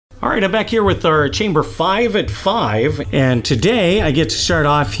All right, I'm back here with our Chamber 5 at 5, and today I get to start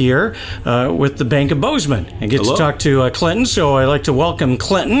off here with the Bank of Bozeman and get to talk to Clinton. So I'd like to welcome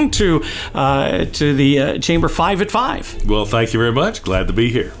Clinton to the Chamber 5 at 5. Well, thank you very much. Glad to be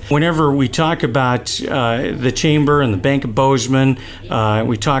here. Whenever we talk about the Chamber and the Bank of Bozeman,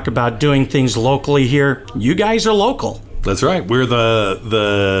 we talk about doing things locally here. You guys are local. That's right. We're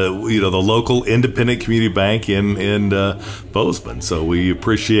the local independent community bank in Bozeman. So we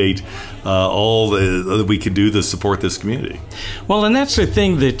appreciate all that we can do to support this community. Well, and that's the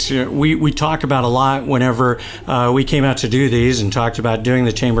thing that we talk about a lot whenever we came out to do these and talked about doing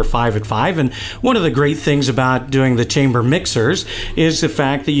the Chamber 5 at 5. And one of the great things about doing the Chamber Mixers is the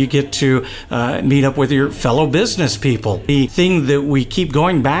fact that you get to meet up with your fellow business people. The thing that we keep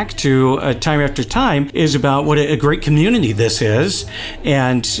going back to time after time is about what a great community this is,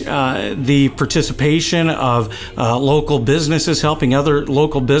 and the participation of local businesses helping other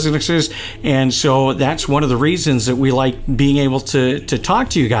local businesses. And so that's one of the reasons that we like being able to talk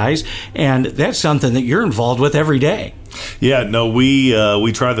to you guys, and that's something that you're involved with every day. Yeah, no, we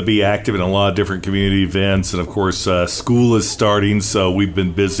try to be active in a lot of different community events, and of course school is starting, so we've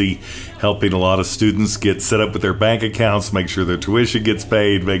been busy helping a lot of students get set up with their bank accounts, make sure their tuition gets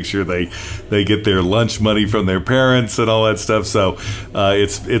paid, make sure they get their lunch money from their parents and all that stuff. So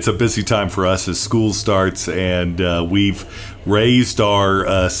it's a busy time for us as school starts, and we've raised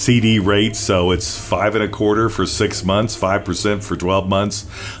our CD rate, so it's 5 1/4 for 6 months, 5% for 12 months,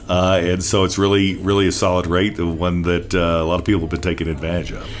 and so it's really a solid rate, the one that a lot of people have been taking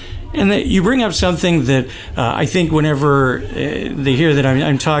advantage of. And you bring up something that I think whenever they hear that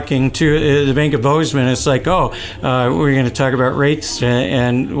I'm talking to the Bank of Bozeman, it's like, oh, we're going to talk about rates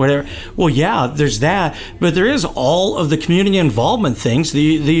and whatever. Well, yeah, there's that, but there is all of the community involvement things that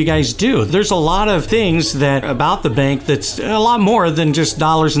you guys do. There's a lot of things that about the bank that's a lot more than just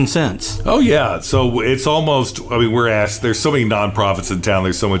dollars and cents. Oh, yeah. So it's almost, I mean, we're asked, there's so many nonprofits in town,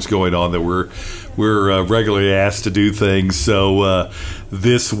 there's so much going on that we're regularly asked to do things. So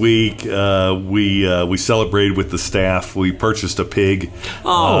this week we celebrated with the staff. We purchased a pig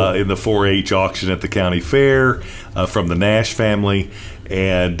in the 4-H auction at the county fair from the Nash family.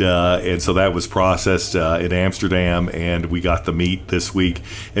 And so that was processed in Amsterdam, and we got the meat this week.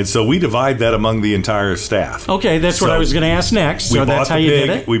 And so we divide that among the entire staff. Okay, that's what I was going to ask next. So that's how you did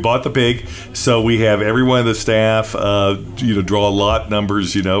it? We bought the pig. So we have every one of the staff, draw lot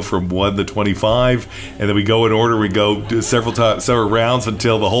numbers, from 1 to 25, and then we go in order. We go do several rounds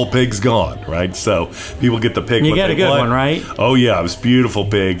until the whole pig's gone, right? So people get the pig. You got a good one, right? Oh yeah, it was a beautiful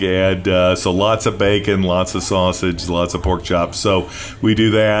pig, and so lots of bacon, lots of sausage, lots of pork chops. So we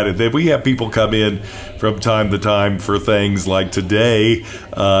do that, and then we have people come in from time to time for things like today.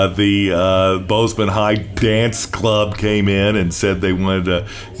 The Bozeman High Dance Club came in and said they wanted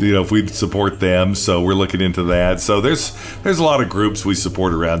to, if we'd support them. So we're looking into that. So there's a lot of groups we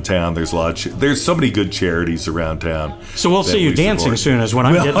support around town. There's so many good charities around town. So we'll see you dancing soon, is what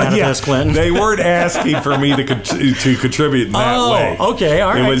I'm getting out of this, Clinton. They weren't asking for me to contribute in that way. Oh, okay,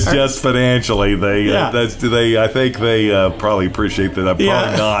 all right. It was just financially. I think they probably appreciate that I'm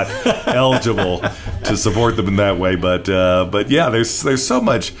probably not eligible to support them in that way, but yeah, there's so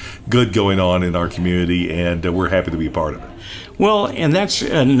much good going on in our community, and we're happy to be a part of it. Well, and that's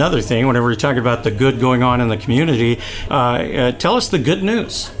another thing. Whenever we talk about the good going on in the community, tell us the good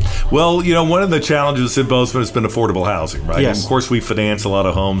news. Well, one of the challenges in Bozeman has been affordable housing, right? Yes. And of course, we finance a lot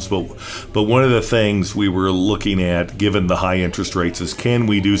of homes, but one of the things we were looking at, given the high interest rates, is can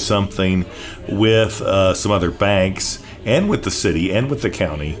we do something with some other banks and with the city and with the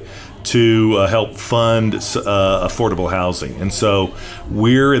county to help fund affordable housing. And so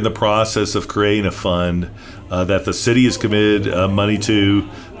we're in the process of creating a fund that the city has committed money to.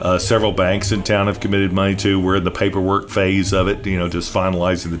 Several banks in town have committed money to. We're in the paperwork phase of it, just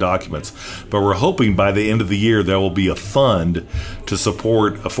finalizing the documents. But we're hoping by the end of the year there will be a fund to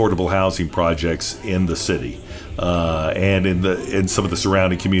support affordable housing projects in the city. And in some of the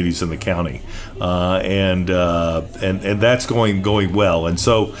surrounding communities in the county, and that's going well. And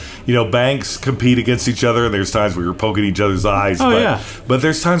so banks compete against each other, and there's times we were poking each other's eyes. But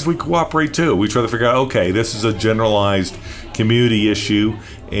there's times we cooperate too. We try to figure out, okay, this is a generalized community issue,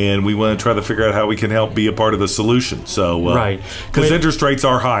 and we want to try to figure out how we can help be a part of the solution. So right, because interest rates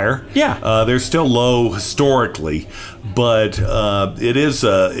are higher. Yeah, they're still low historically, but it is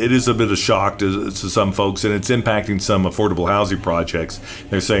a bit of shock to some folks, and it's impacting some affordable housing projects.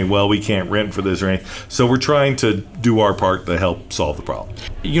 They're saying, well, we can't rent for this or anything. So we're trying to do our part to help solve the problem.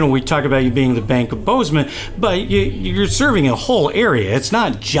 We talk about you being the Bank of Bozeman, but you're serving a whole area. It's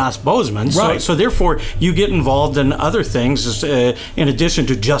not just Bozeman. Right. So therefore, you get involved in other things things in addition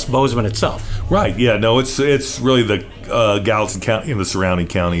to just Bozeman itself. Right. Yeah. No, it's really the Gallatin County and the surrounding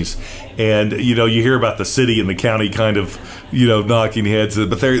counties. And, you know, you hear about the city and the county kind of, you know, knocking heads,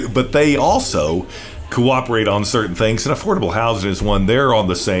 but they also cooperate on certain things, and affordable housing is one. They're on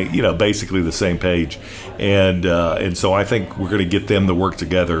the same, you know, basically the same page, and so I think we're going to get them to work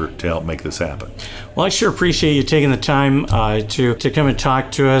together to help make this happen. Well, I sure appreciate you taking the time to come and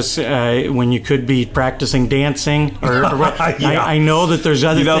talk to us when you could be practicing dancing. Or yeah. I know that there's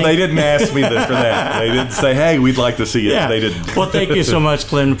other. You know, things. they didn't ask me for that. They didn't say, "Hey, we'd like to see it." Yeah. They didn't. Well, thank you so much,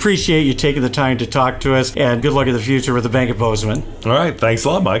 Clinton. Appreciate you taking the time to talk to us, and good luck in the future with the Bank of Bozeman. All right, thanks a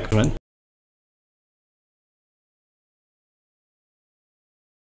lot, Mike.